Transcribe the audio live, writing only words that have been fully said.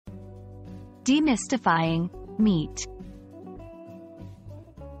Demystifying Meet.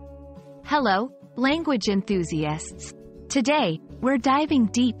 Hello, language enthusiasts. Today, we're diving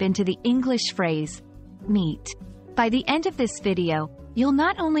deep into the English phrase, meet. By the end of this video, you'll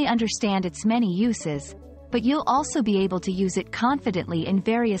not only understand its many uses, but you'll also be able to use it confidently in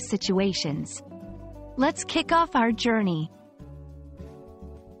various situations. Let's kick off our journey.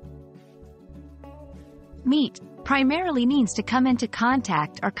 Meet primarily means to come into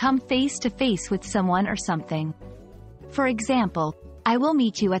contact or come face-to-face with someone or something. For example, I will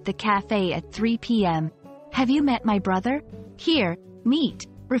meet you at the cafe at 3 p.m. Have you met my brother? Here, meet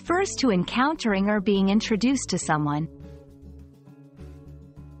refers to encountering or being introduced to someone.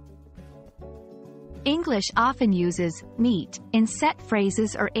 English often uses meet in set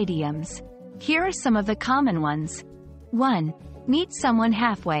phrases or idioms. Here are some of the common ones. 1. Meet someone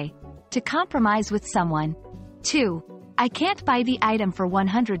halfway. To compromise with someone. 2. I can't buy the item for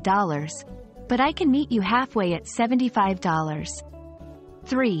 $100, but I can meet you halfway at $75.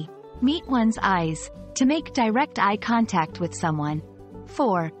 3. Meet one's eyes. To make direct eye contact with someone.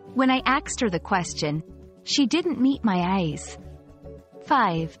 4. When I asked her the question, she didn't meet my eyes.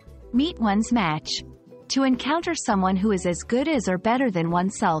 5. Meet one's match. To encounter someone who is as good as or better than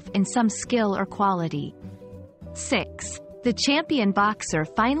oneself in some skill or quality. 6. The champion boxer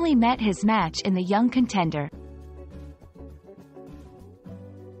finally met his match in the young contender.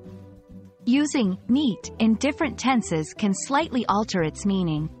 Using meet in different tenses can slightly alter its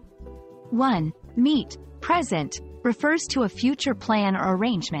meaning. 1. Meet, present, refers to a future plan or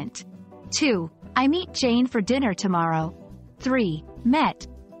arrangement. 2. I meet Jane for dinner tomorrow. 3. Met,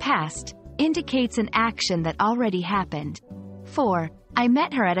 past, indicates an action that already happened. 4. I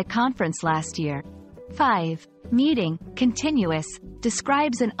met her at a conference last year. 5. Meeting, continuous,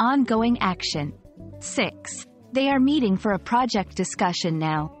 describes an ongoing action. 6. They are meeting for a project discussion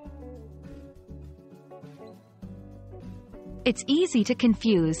now. It's easy to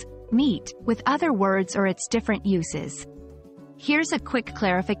confuse meet with other words or its different uses. Here's a quick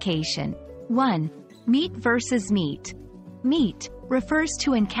clarification. 1. Meet versus meat. Meat refers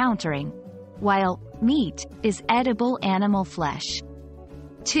to encountering, while meat is edible animal flesh.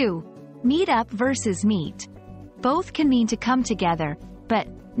 2. Meet up versus meet. Both can mean to come together, but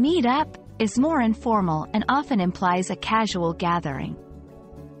meet up is more informal and often implies a casual gathering.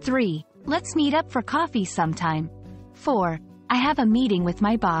 3. Let's meet up for coffee sometime. 4. I have a meeting with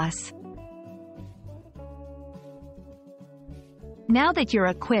my boss. Now that you're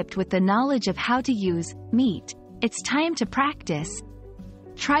equipped with the knowledge of how to use meet, it's time to practice.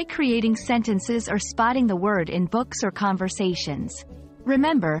 Try creating sentences or spotting the word in books or conversations.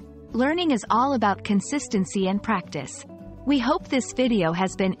 Remember, learning is all about consistency and practice. We hope this video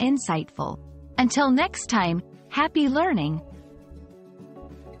has been insightful. Until next time, happy learning!